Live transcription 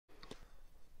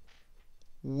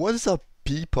What's up,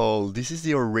 people? This is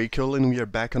the Oracle, and we are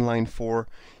back online for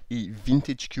a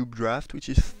Vintage Cube draft, which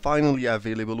is finally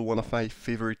available. One of my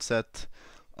favorite set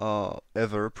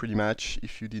ever, pretty much,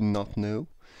 if you did not know.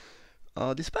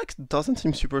 This pack doesn't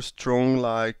seem super strong,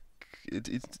 like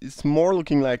it's more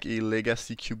looking like a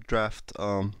Legacy Cube draft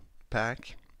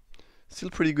pack. Still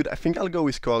pretty good. I think I'll go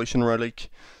with Coalition Relic.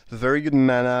 Very good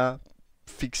mana,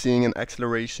 fixing and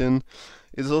acceleration.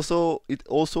 It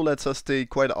also lets us stay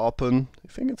quite open. I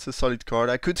think it's a solid card.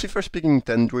 I could see first picking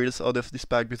Tendrils out of this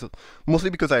pack mostly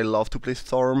because I love to play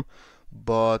Storm,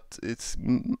 but it's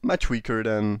much weaker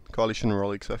than Coalition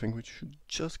Relic, so I think we should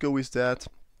just go with that.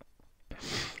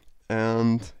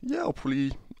 And yeah,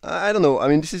 hopefully, I don't know. I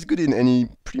mean, this is good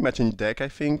in pretty much any deck, I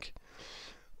think,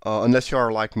 unless you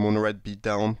are like Mono Red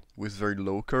Beatdown with very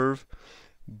low curve.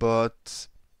 But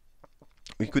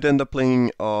we could end up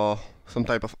playing some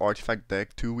type of artifact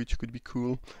deck too, which could be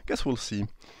cool. Guess we'll see.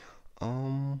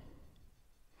 Grim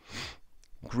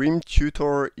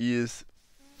Tutor is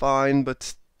fine,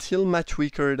 but still much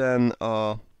weaker than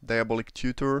Diabolic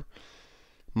Tutor.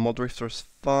 Moddrifter's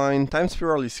fine. Time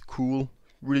Spiral is cool.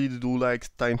 Really do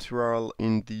like Time Spiral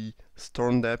in the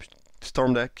Storm deck,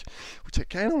 which I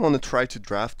kind of want to try to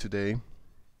draft today.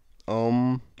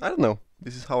 I don't know.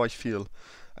 This is how I feel.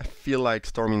 I feel like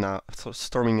storming out.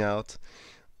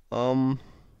 I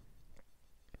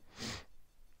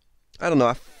don't know.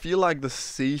 I feel like the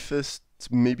safest,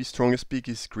 maybe strongest pick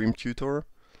is Grim Tutor.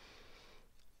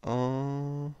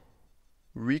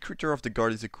 Recruiter of the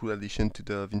Guard is a cool addition to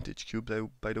the Vintage Cube,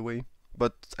 by the way.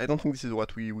 But I don't think this is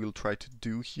what we will try to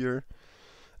do here.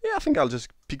 Yeah, I think I'll just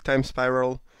pick Time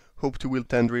Spiral, hope to wield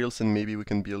Tendrils, and maybe we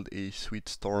can build a sweet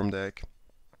Storm deck.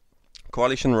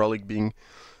 Coalition Relic being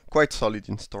quite solid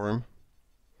in Storm.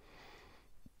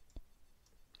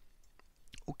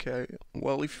 Okay,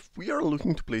 well, if we are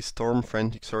looking to play Storm,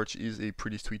 Frantic Search is a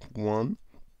pretty sweet one.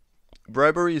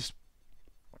 Bribery is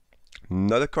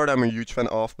not a card I'm a huge fan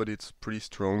of, but it's pretty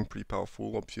strong, pretty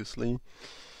powerful, obviously.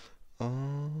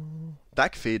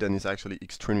 Dack Fayden is actually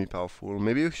extremely powerful.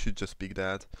 Maybe we should just pick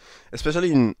that.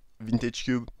 Especially in Vintage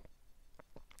Cube,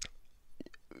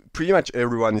 pretty much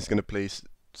everyone is gonna play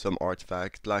some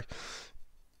artifact. Like,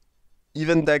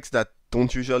 even decks that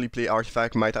don't usually play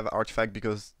artifact might have artifact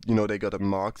because, you know, they got a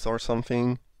Mox or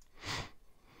something.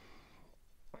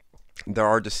 There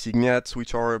are the Signets,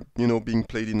 which are, you know, being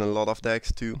played in a lot of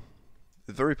decks too.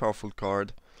 A very powerful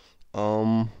card.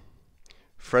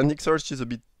 Frantic Search is a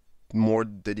bit more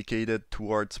dedicated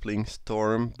towards playing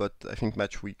Storm, but I think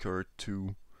much weaker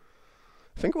too.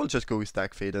 I think we'll just go with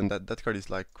Dack Fayden. That card is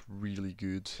like really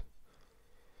good.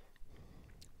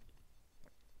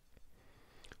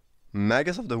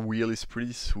 Magus of the Wheel is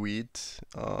pretty sweet.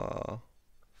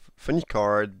 Funny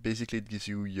card. Basically, it gives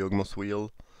you Yawgmoth's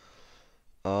Wheel.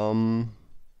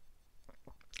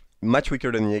 Much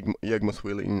weaker than Yawgmoth's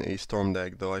Wheel in a Storm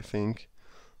deck, though, I think.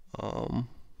 So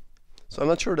I'm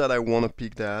not sure that I want to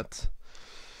pick that.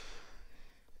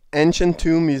 Ancient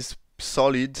Tomb is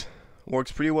solid.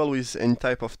 Works pretty well with any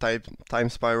type of Time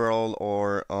Spiral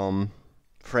or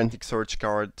Frantic Search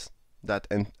card that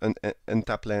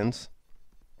untap lands.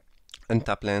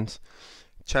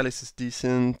 Chalice is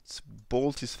decent.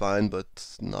 Bolt is fine,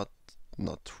 but not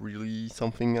really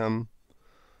something I'm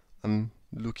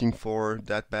looking for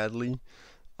that badly.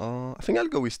 I think I'll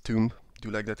go with Tomb. Do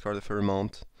like that card a fair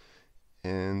amount.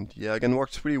 And yeah, again,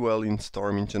 works pretty well in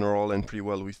Storm in general and pretty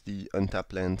well with the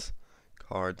untap lands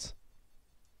cards.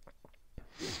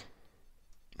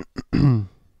 I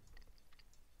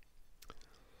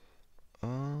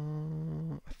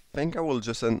think I will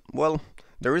just well,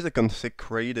 there is a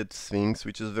Consecrated Sphinx,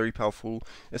 which is very powerful,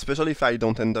 especially if I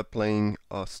don't end up playing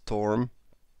a Storm.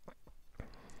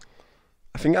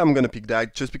 I think I'm gonna pick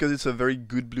that just because it's a very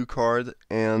good blue card,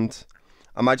 and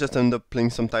I might just end up playing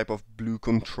some type of blue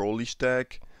control-ish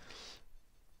deck.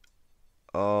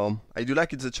 I do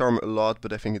like It's a Charm a lot,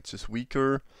 but I think it's just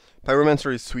weaker.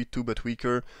 Pyromancer is sweet too, but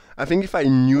weaker. I think if I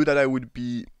knew that I would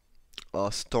be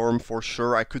Storm for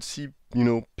sure, I could see, you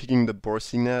know, picking the Boar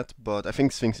Signet, but I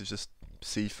think Sphinx is just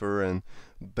safer and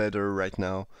better right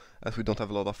now, as we don't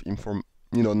have a lot of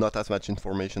not as much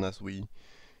information as we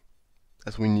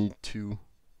need to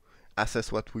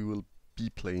assess what we will be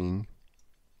playing.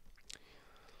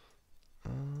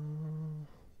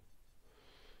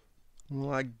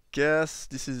 Well, I guess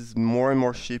this is more and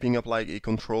more shaping up like a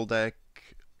control deck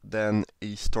than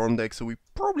a Storm deck, so we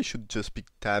probably should just pick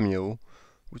Tamiyo,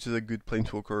 which is a good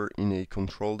Planeswalker in a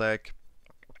control deck.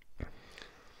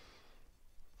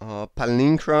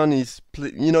 Palinchron is,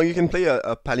 you can play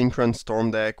a Palinchron Storm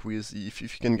deck with if you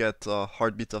can get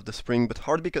Heartbeat of the Spring, but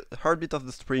Heartbeat of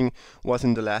the Spring was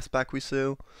in the last pack we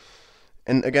saw.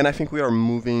 And again, I think we are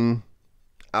moving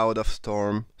out of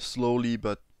Storm slowly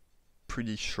but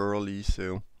pretty surely.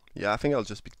 So yeah, I think I'll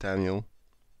just pick Tamil.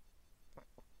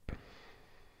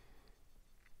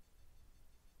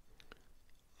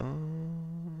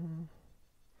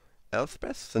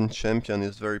 Elspeth and Champion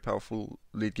is very powerful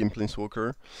late game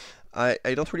Planeswalker. I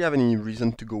don't really have any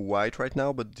reason to go white right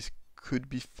now, but this could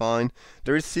be fine.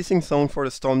 There is Ceasing Song for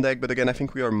the Storm deck, but again, I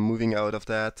think we are moving out of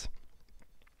that.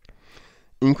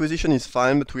 Inquisition is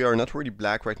fine, but we are not really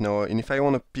black right now. And if I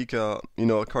want to pick a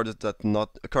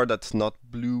card that's not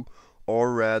blue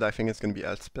or red, I think it's gonna be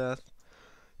Elspeth.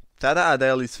 Tada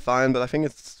Adel is fine, but I think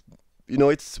it's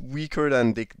weaker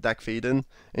than Dack Fayden, and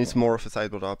it's more of a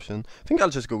sideboard option. I think I'll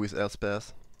just go with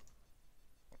Elspeth.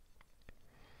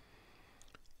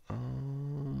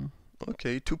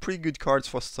 Okay, two pretty good cards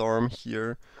for Storm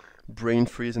here. Brain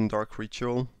Freeze and Dark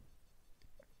Ritual.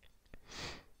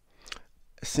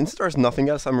 Since there's nothing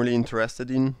else I'm really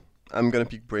interested in, I'm gonna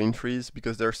pick Brain Freeze,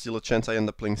 because there's still a chance I end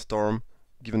up playing Storm,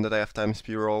 given that I have Time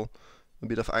Spiral, a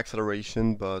bit of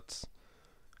acceleration, but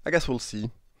I guess we'll see.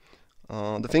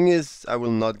 The thing is, I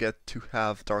will not get to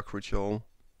have Dark Ritual.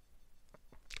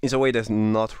 Either way, there's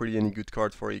not really any good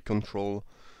card for a control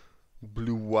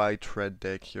blue-white red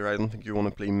deck here. I don't think you want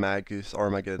to play Magus,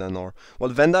 Armageddon, or...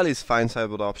 Well, Vandal is fine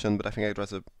sideboard option, but I think I'd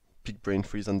rather pick Brain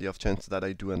Freeze on the off chance that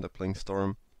I do end up playing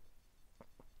Storm.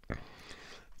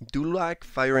 Do like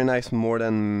Fire and Ice more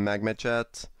than Magma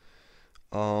Jet.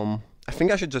 I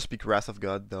think I should just pick Wrath of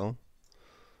God, though.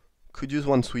 Could use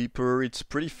one Sweeper. It's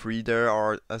pretty free there,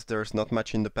 or as there's not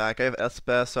much in the pack. I have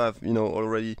Elspeth, so I have,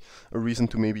 already a reason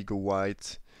to maybe go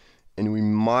white. And we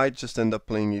might just end up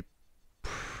playing a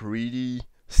pretty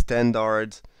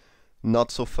standard,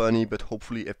 not so funny, but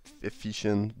hopefully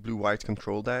efficient blue-white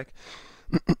control deck.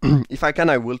 If I can,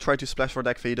 I will try to splash for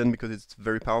Dack Fayden because it's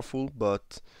very powerful,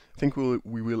 but I think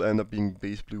we will end up being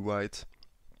base blue-white.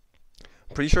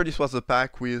 Pretty sure this was a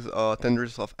pack with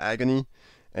Tendrils of Agony,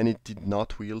 and it did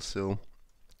not wheel, so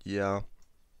yeah.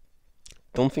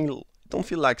 Don't feel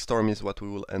like Storm is what we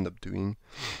will end up doing.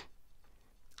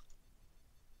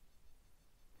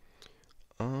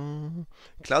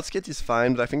 Cloudskate is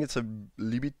fine, but I think it's a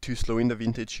little bit too slow in the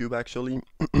Vintage Cube actually.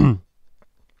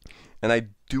 And I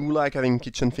do like having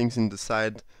Kitchen Things in the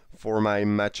side for my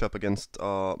matchup against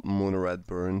Mono Red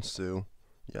Burn, so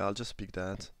yeah, I'll just pick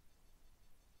that.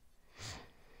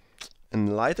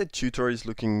 And Lighted Tutor is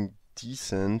looking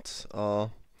decent.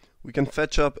 We can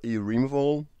fetch up a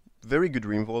removal, very good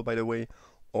removal by the way,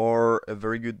 or a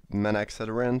very good mana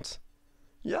accelerant.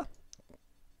 Yeah,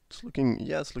 it's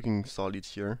looking solid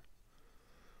here.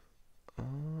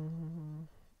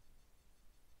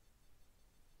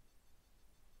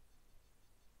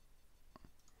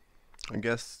 I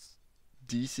guess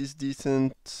this is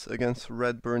decent against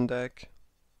red burn deck.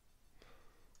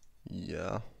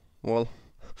 Yeah, well,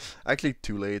 I clicked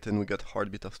too late and we got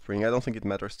Heartbeat of Spring. I don't think it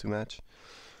matters too much.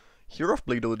 Hero of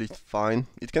Bladewood is fine.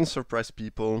 It can surprise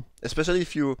people, especially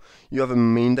if you have a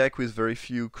main deck with very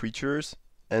few creatures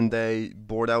and they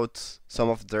board out some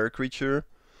of their creature.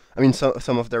 I mean,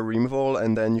 some of their removal,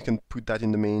 and then you can put that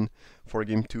in the main for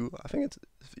game 2. I think it's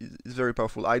very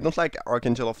powerful. I don't like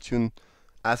Archangel of Tune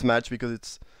as much because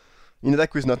it's in a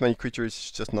deck with not many creatures. It's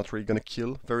just not really gonna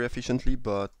kill very efficiently.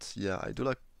 But yeah, I do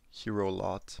like Hero a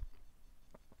lot.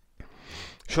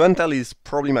 Show and Tell is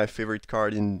probably my favorite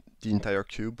card in the entire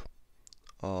cube.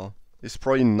 It's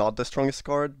probably not the strongest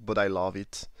card, but I love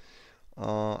it.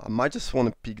 I might just want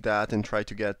to pick that and try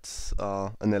to get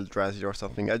an Eldrazi or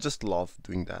something. I just love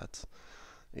doing that.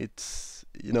 It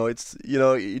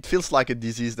feels like a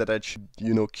disease that I should,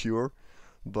 cure.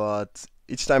 But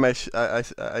each time I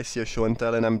see a Show and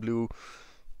Tell and I'm blue,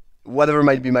 whatever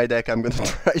might be my deck, I'm gonna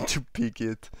try to pick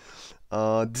it.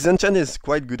 Disenchant is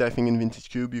quite good, I think, in Vintage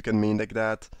Cube. You can main deck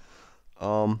that.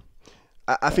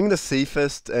 I think the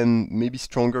safest and maybe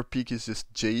stronger pick is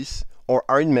just Jace or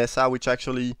Arid Mesa, which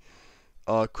actually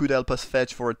could help us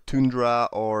fetch for a Tundra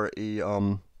or a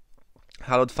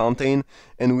Hallowed Fountain,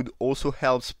 and would also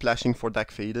help splashing for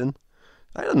Dack Fayden.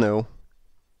 I don't know.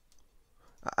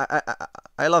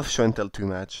 I love Show and Tell too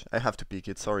much. I have to pick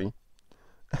it, sorry.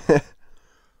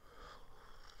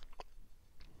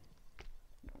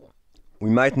 We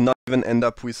might not even end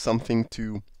up with something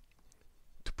to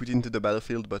put into the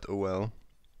battlefield, but oh well.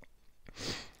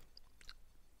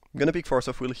 I'm gonna pick Force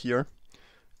of Will here.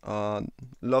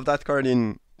 Love that card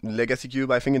in Legacy Cube.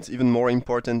 I think it's even more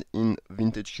important in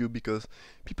Vintage Cube because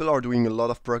people are doing a lot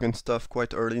of broken stuff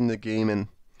quite early in the game, and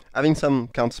having some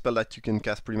counterspell that you can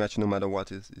cast pretty much no matter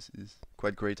what is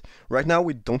quite great. Right now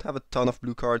we don't have a ton of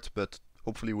blue cards, but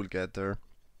hopefully we'll get there.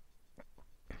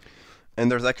 And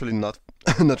there's actually not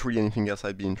not really anything else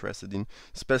I'd be interested in.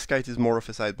 Spellskite is more of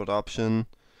a sideboard option.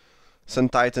 Sun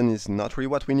Titan is not really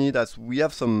what we need, as we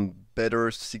have some better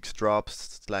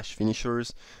 6-drops slash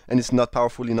finishers, and it's not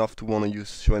powerful enough to want to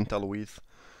use Show and Tell with.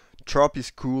 Trop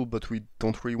is cool, but we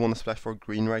don't really want to splash for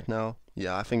green right now.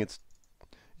 Yeah, I think it's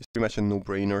pretty much a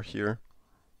no-brainer here.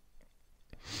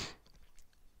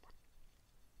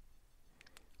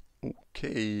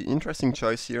 Okay, interesting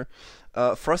choice here.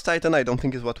 Frost Titan I don't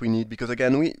think is what we need, because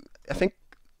again, I think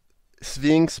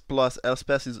Sphinx plus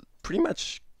Elspeth is pretty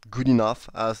much good enough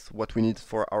as what we need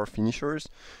for our finishers.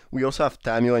 We also have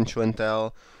Tamiyo and Show and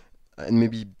Tell, and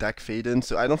maybe Dak Faden,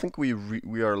 so I don't think we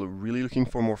are really looking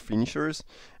for more finishers,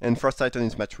 and Frost Titan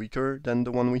is much weaker than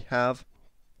the one we have.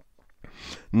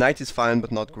 Knight is fine,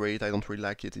 but not great. I don't really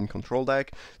like it in control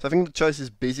deck. So I think the choice is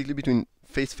basically between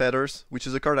Face Feathers, which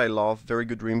is a card I love, very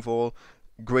good Dreamfall,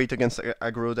 great against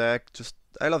aggro deck,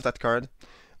 I love that card,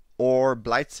 or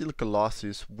Blightsteel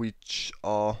Colossus, which,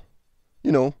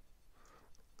 you know,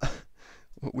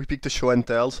 we picked a Show and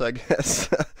Tell, so I guess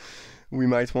we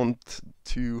might want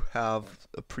to have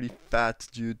a pretty fat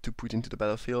dude to put into the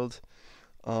battlefield.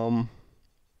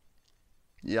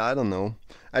 Yeah, I don't know.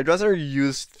 I'd rather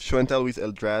use Show and Tell with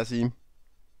Eldrazi.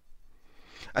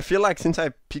 I feel like since I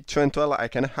picked Show and Tell, I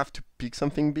kind of have to pick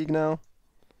something big now.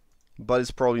 But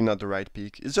it's probably not the right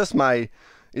pick. It's just my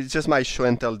Show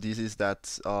and Tell disease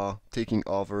that's taking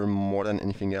over more than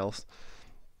anything else.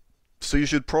 So you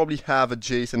should probably have a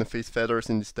Jace and a Face Feathers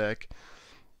in this deck.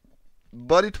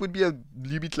 But it would be a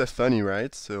little bit less funny,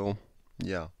 right? So,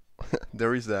 yeah.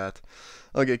 There is that.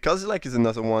 Okay, Kozilek is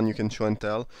another one you can Show and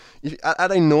Tell.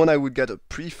 Had I known I would get a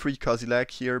pretty free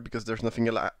Kozilek here, because there's nothing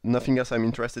else I'm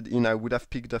interested in, I would have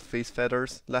picked the Face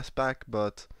Feathers last pack,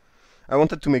 but I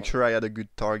wanted to make sure I had a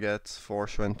good target for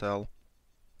Show and Tell.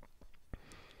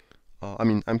 I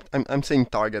mean, I'm saying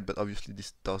target, but obviously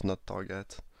this does not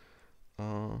target.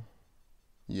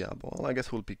 Yeah, well, I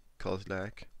guess we'll pick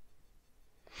Kozilek.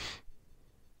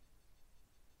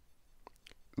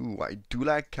 Ooh, I do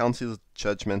like Council's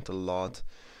Judgment a lot.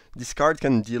 This card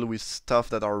can deal with stuff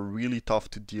that are really tough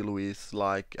to deal with,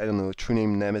 like, I don't know, True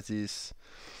Name Nemesis,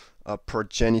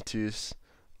 Progenitus.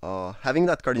 Having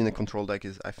that card in a control deck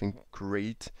is, I think,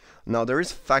 great. Now, there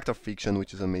is Fact or Fiction,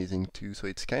 which is amazing too, so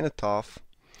it's kind of tough.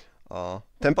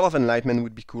 Temple of Enlightenment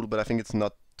would be cool, but I think it's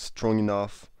not strong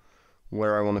enough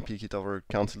where I want to pick it over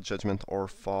Council Judgment or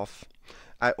Thoth.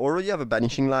 I already have a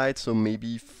Banishing Light, so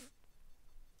maybe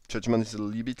Judgment is a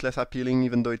little bit less appealing,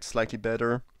 even though it's slightly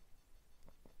better.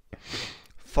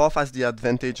 Thoth has the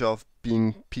advantage of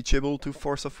being pitchable to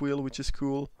Force of Will, which is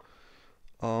cool.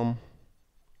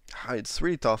 It's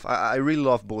really tough. I really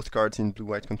love both cards in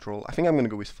blue-white control. I think I'm gonna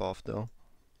go with Thoth, though.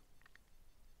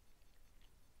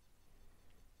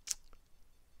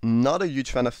 Not a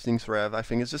huge fan of Sphinx Rev. I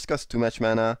think it's just costs too much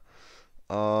mana.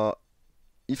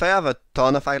 If I have a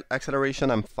ton of acceleration,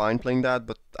 I'm fine playing that,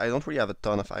 but I don't really have a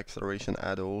ton of acceleration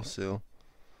at all, so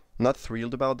not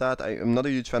thrilled about that. I'm not a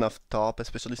huge fan of top,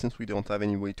 especially since we don't have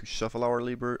any way to shuffle our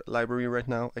library right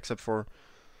now, except for...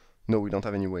 No, we don't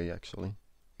have any way, actually.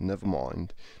 Never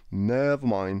mind. Never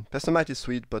mind. Pestomite is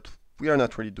sweet, but we are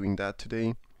not really doing that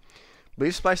today.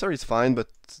 Wave Splicer is fine, but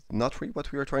not really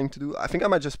what we are trying to do. I think I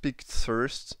might just pick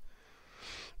Thirst,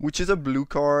 which is a blue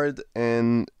card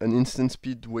and an instant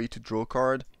speed way to draw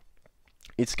card.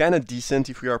 It's kind of decent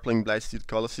if we are playing Blightsteel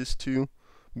Colossus too,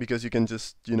 because you can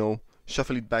just, you know,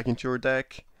 shuffle it back into your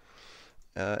deck.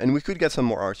 And we could get some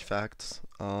more artifacts.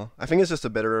 I think it's just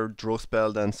a better draw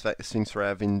spell than Sphinx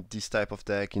Rev in this type of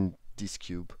deck, in this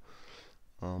cube.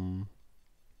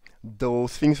 Though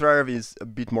Sphinx Rev is a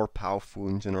bit more powerful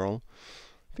in general.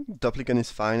 I think Duplicant is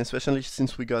fine, especially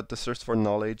since we got the Thirst for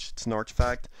Knowledge. It's an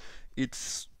artifact.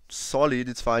 It's solid,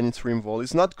 it's fine, it's Rimvol.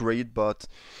 It's not great, but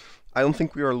I don't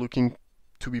think we are looking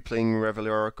to be playing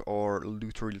Reveliarch or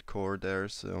Luthoril Core there,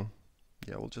 so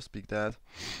yeah, we'll just pick that.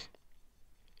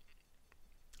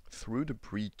 Through the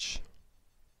Breach.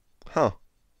 Huh.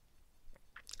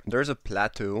 There's a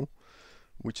Plateau,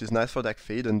 which is nice for Dak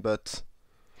Faden, but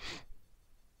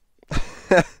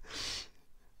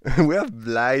we have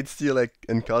Blightsteel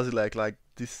and Kozilek, like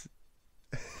this.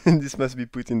 This must be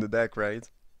put in the deck, right?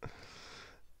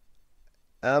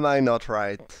 Am I not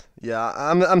right? Yeah,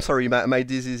 I'm sorry. My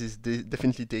disease is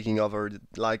definitely taking over.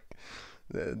 Like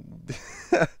the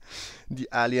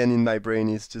alien in my brain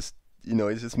is just, you know,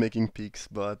 it's just making picks.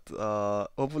 But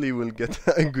hopefully we'll get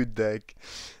a good deck.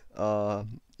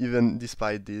 Even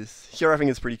despite this, here I think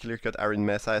it's pretty clear cut Arid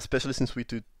Mesa, especially since we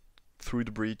through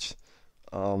the breach.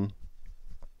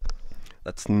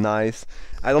 That's nice.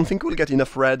 I don't think we'll get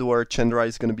enough red where Chandra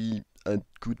is gonna be a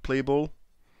good playable.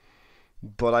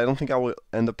 But I don't think I will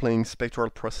end up playing Spectral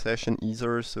Procession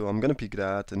either, so I'm gonna pick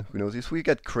that, and who knows, if we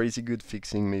get crazy good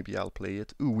fixing, maybe I'll play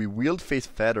it. Ooh, we wield Face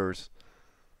Feathers.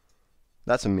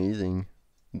 That's amazing.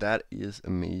 That is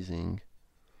amazing.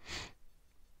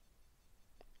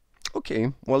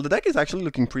 Okay, well the deck is actually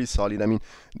looking pretty solid. I mean,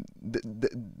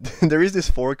 there is these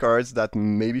 4 cards that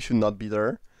maybe should not be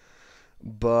there,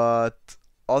 but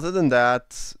other than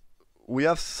that, we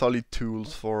have solid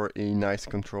tools for a nice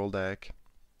control deck.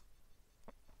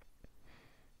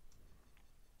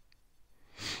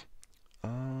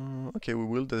 Okay, we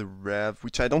will the Rev,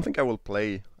 which I don't think I will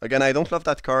play. Again, I don't love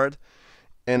that card,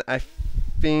 and I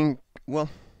think, well,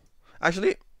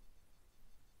 actually,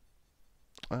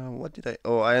 what did I?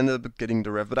 Oh, I ended up getting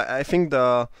the Rev, but I think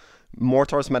the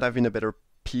Mortars might have been a better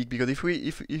pick, because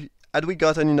if had we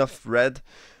gotten enough red,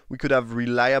 we could have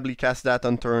reliably cast that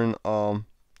on turn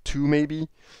 2 maybe,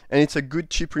 and it's a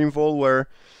good cheap removal where,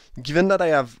 given that I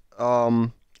have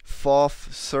Foth,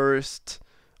 Thirst,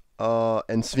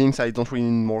 and Sphinx, I don't really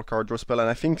need more card draw spell, and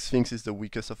I think Sphinx is the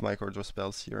weakest of my card draw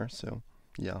spells here, so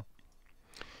yeah.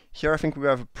 Here I think we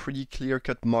have a pretty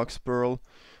clear-cut Mox Pearl.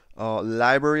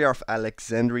 Library of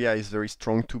Alexandria is very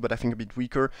strong too, but I think a bit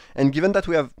weaker. And given that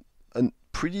we have a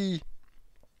pretty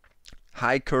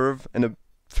high curve and a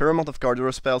fair amount of card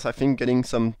draw spells, I think getting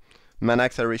some mana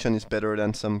acceleration is better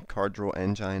than some card draw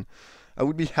engine. I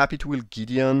would be happy to will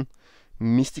Gideon.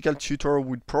 Mystical Tutor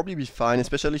would probably be fine,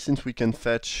 especially since we can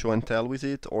fetch Show and Tell with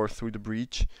it, or Through the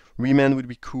Breach. Remand would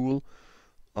be cool.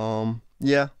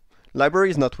 Yeah,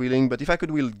 Library is not willing, but if I could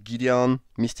will Gideon,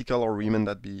 Mystical, or Remand,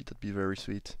 that'd be very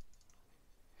sweet.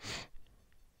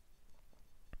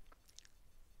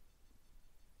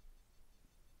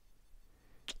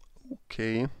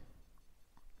 Okay.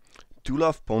 Do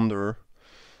love Ponder,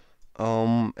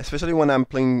 especially when I'm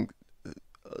playing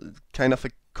kind of a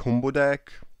combo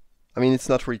deck. I mean, it's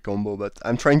not really combo, but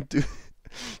I'm trying to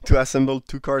to assemble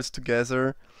 2 cards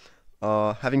together.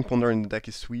 Having Ponder in the deck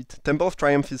is sweet. Temple of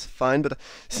Triumph is fine, but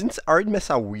since Arid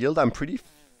Mesa wheeled, I'm pretty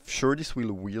sure this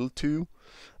will wheel too.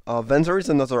 Venser is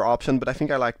another option, but I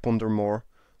think I like Ponder more.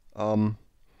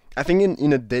 I think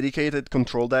in a dedicated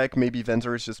control deck, maybe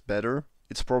Venser is just better.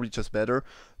 It's probably just better.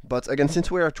 But again,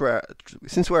 since we are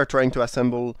trying to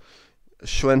assemble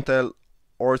Show and Tell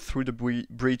or Through the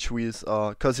Breach with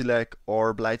Kozilek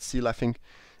or Blightsteel, I think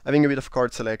having a bit of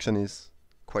card selection is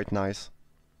quite nice.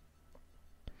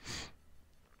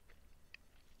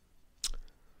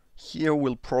 Here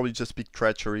we'll probably just pick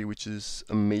Treachery, which is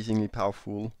amazingly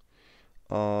powerful.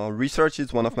 Research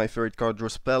is one of my favorite card draw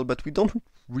spells, but we don't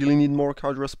really need more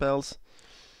card draw spells.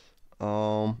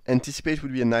 Anticipate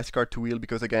would be a nice card to wheel,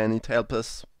 because again, it helps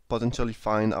us potentially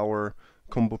find our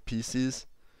combo pieces.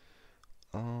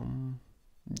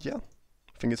 Yeah,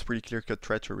 I think it's pretty clear-cut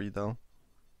Treachery though.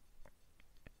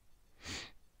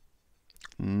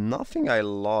 Nothing I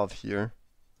love here.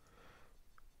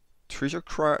 Treasure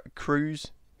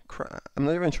Cruise. I'm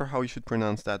not even sure how you should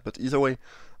pronounce that, but either way,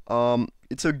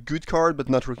 it's a good card, but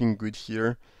not looking good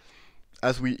here.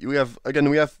 As we have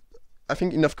I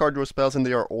think enough card draw spells, and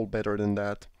they are all better than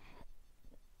that.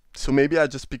 So maybe I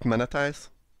just pick Manatize.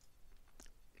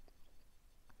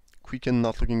 Quicken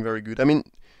not looking very good. I mean,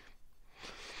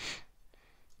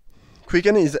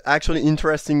 Quicken is actually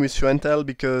interesting with Show and Tell,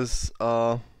 because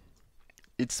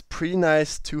it's pretty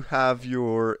nice to have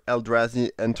your Eldrazi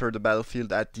enter the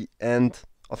battlefield at the end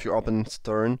of your opponent's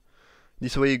turn.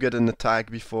 This way you get an attack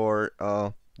before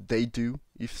they do,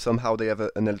 if somehow they have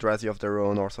an Eldrazi of their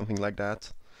own or something like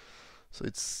that. So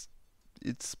it's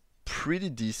pretty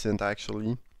decent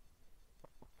actually.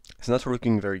 It's not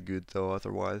looking very good though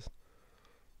otherwise.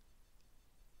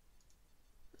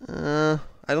 I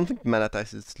don't think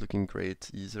Manatize is looking great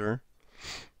either.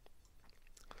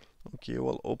 Okay,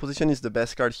 well, Opposition is the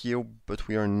best card here, but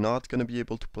we are not gonna be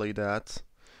able to play that.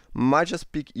 Might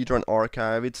just pick Edron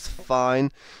Archive, it's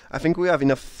fine. I think we have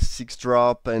enough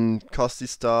 6-drop and costly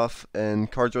stuff and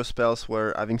card draw spells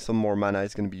where having some more mana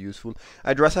is gonna be useful.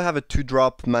 I'd rather have a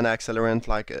 2-drop mana accelerant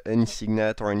like any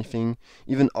Signet or anything,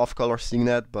 even off-color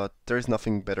Signet, but there's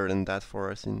nothing better than that for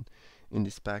us in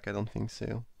this pack, I don't think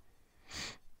so.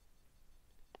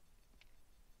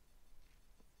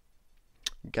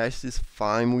 Geist is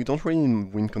fine. We don't really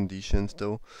win conditions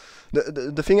though.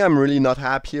 The thing I'm really not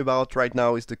happy about right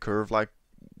now is the curve. Like,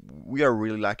 we are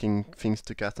really lacking things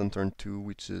to cast on turn 2,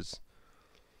 which is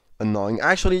annoying.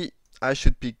 Actually, I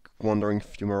should pick Wandering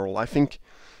Fumarole. I think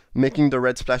making the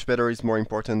red splash better is more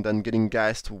important than getting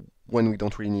Geist when we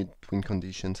don't really need win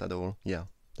conditions at all. Yeah,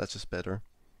 that's just better.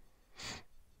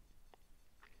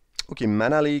 Okay,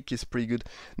 Mana Leak is pretty good.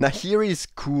 Nahiri is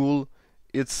cool.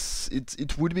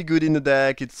 It would be good in the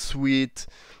deck. It's sweet.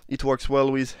 It works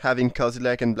well with having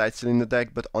Kozilek and Blightsteel in the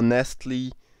deck. But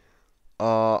honestly,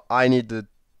 I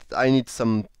need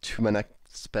some 2 mana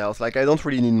spells. Like I don't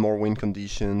really need more win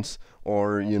conditions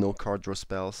or card draw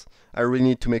spells. I really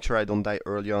need to make sure I don't die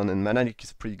early on. And Mana Leak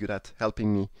is pretty good at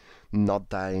helping me not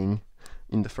dying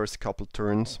in the first couple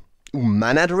turns. Ooh,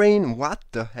 Mana Drain? What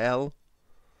the hell?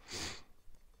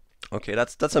 Okay,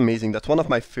 that's amazing. That's one of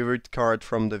my favorite cards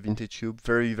from the Vintage Cube.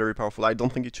 Very, very powerful. I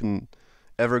don't think it should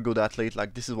ever go that late.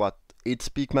 Like this is what 8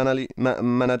 peak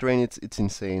mana drain. It's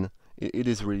insane. It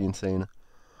is really insane.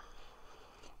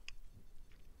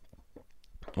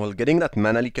 Well, getting that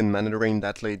mana leak and mana drain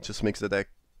that late just makes the deck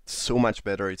so much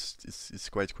better. It's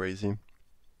quite crazy.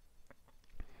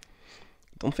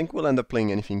 Don't think we'll end up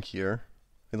playing anything here.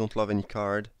 I don't love any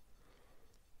card.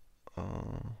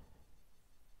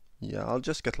 Yeah, I'll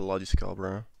just get Lodis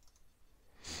Cobra.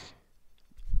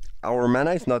 Our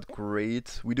mana is not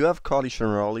great. We do have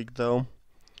Coalition Relic though.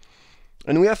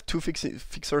 And we have 2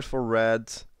 fixers for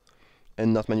red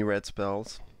and not many red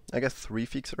spells. I guess 3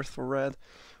 fixers for red.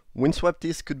 Windswept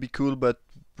Disc could be cool, but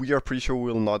we are pretty sure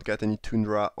we'll not get any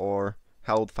Tundra or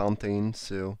Hallowed Fountain,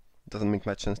 so it doesn't make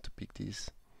much sense to pick these.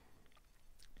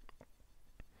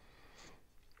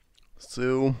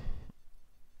 So,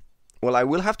 well, I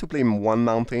will have to play 1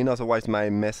 mountain, otherwise my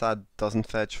Mesa doesn't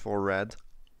fetch for red.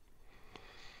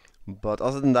 But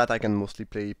other than that, I can mostly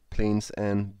play plains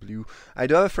and blue. I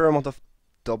do have a fair amount of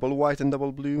double white and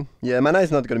double blue. Yeah, mana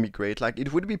is not gonna be great. Like,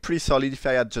 it would be pretty solid if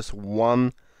I had just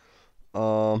 1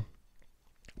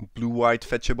 blue-white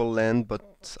fetchable land,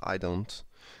 but I don't.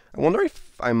 I wonder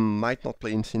if I might not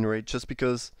play Incinerate, just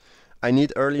because I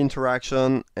need early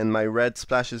interaction, and my red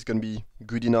splash is gonna be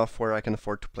good enough where I can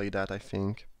afford to play that, I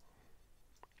think.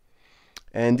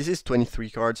 And this is 23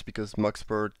 cards because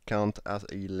Moxbird count as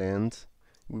a land.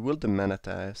 We will the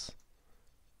Manatize.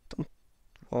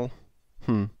 Will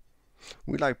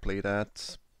I play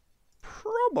that?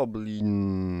 Probably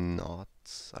not.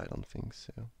 I don't think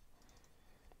so.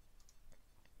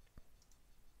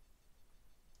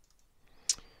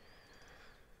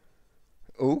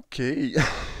 Okay.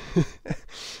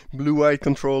 Blue-white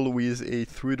control with a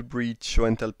Through the Breach show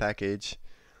and tell package.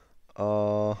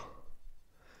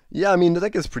 Yeah, I mean, the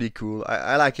deck is pretty cool.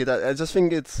 I like it. I just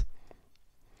think it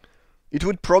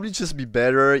would probably just be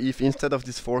better if instead of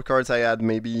these 4 cards I had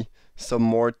maybe some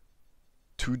more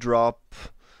 2-drop,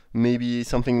 maybe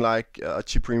something like a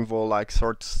cheap removal like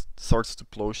Swords to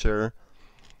Plowshare.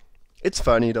 It's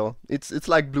funny though. It's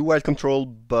like blue-white control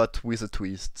but with a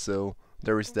twist. So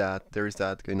there is that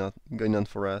going on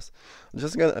for us. I'm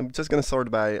just gonna sort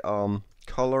by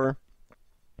color.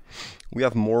 We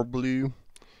have more blue.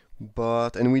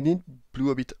 And we need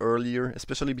blue a bit earlier,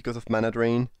 especially because of mana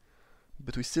drain.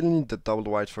 But we still need the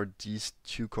double white for these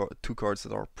two cards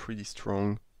that are pretty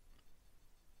strong.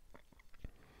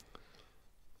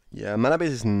 Yeah, mana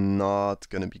base is not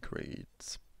gonna be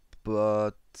great,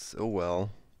 but oh well.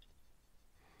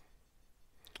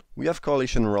 We have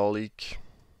Coalition Relic.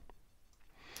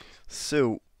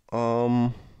 So,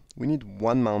 we need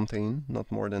 1 mountain,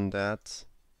 not more than that.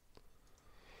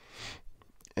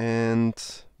 And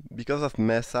because of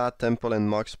Mesa, Temple, and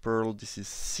Mox Pearl, this is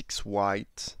 6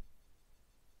 white.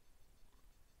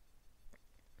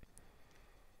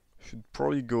 Should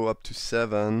probably go up to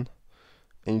 7,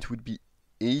 and it would be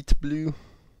 8 blue.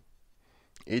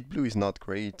 8 blue is not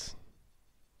great.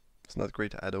 It's not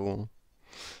great at all.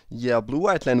 Yeah,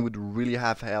 blue-white land would really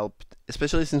have helped,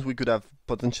 especially since we could have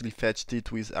potentially fetched it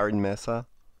with Arid Mesa.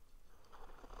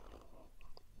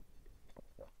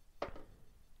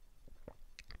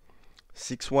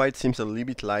 Six white seems a little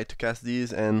bit light to cast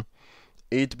these, and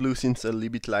 8 blue seems a little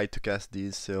bit light to cast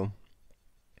these, so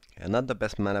yeah, not the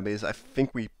best mana base. I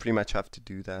think we pretty much have to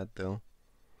do that though.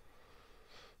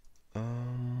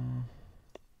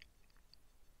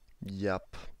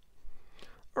 Yep.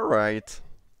 Alright.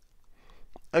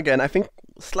 Again, I think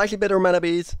slightly better mana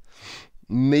base.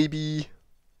 Maybe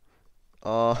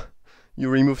you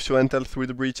remove Show and Tell Through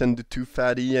the Breach and the 2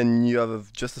 fatty, and you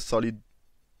have just a solid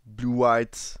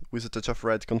blue-white with a touch of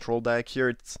red control deck.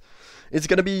 Here it's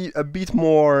gonna be a bit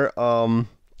more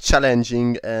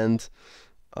challenging and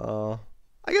I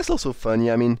guess also funny.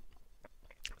 I mean,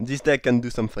 this deck can do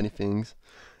some funny things,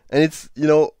 and it's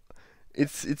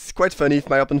quite funny if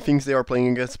my opponent thinks they are playing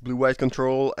against blue-white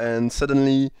control and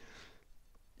suddenly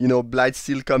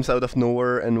Blightsteel comes out of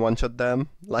nowhere and one-shot them.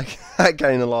 Like, I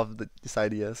kind of love this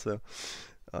idea, so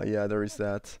yeah, there is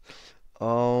that.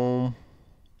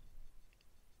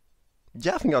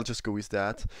 Yeah, I think I'll just go with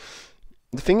that.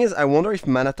 The thing is, I wonder if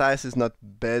Manatas is not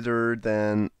better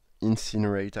than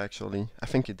Incinerate, actually. I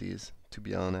think it is, to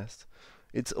be honest.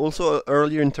 It's also an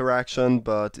earlier interaction,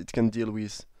 but it can deal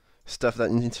with stuff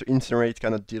that Incinerate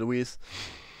cannot deal with.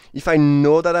 If I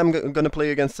know that I'm gonna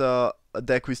play against a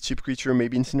deck with cheap creature,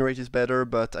 maybe Incinerate is better,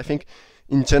 but I think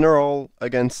in general,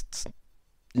 against,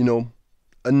 you know,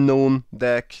 unknown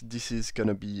deck, this is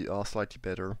gonna be slightly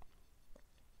better.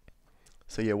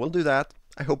 So yeah, we'll do that.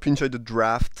 I hope you enjoyed the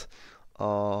draft.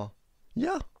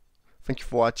 Yeah, thank you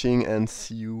for watching and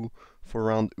see you for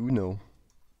round uno.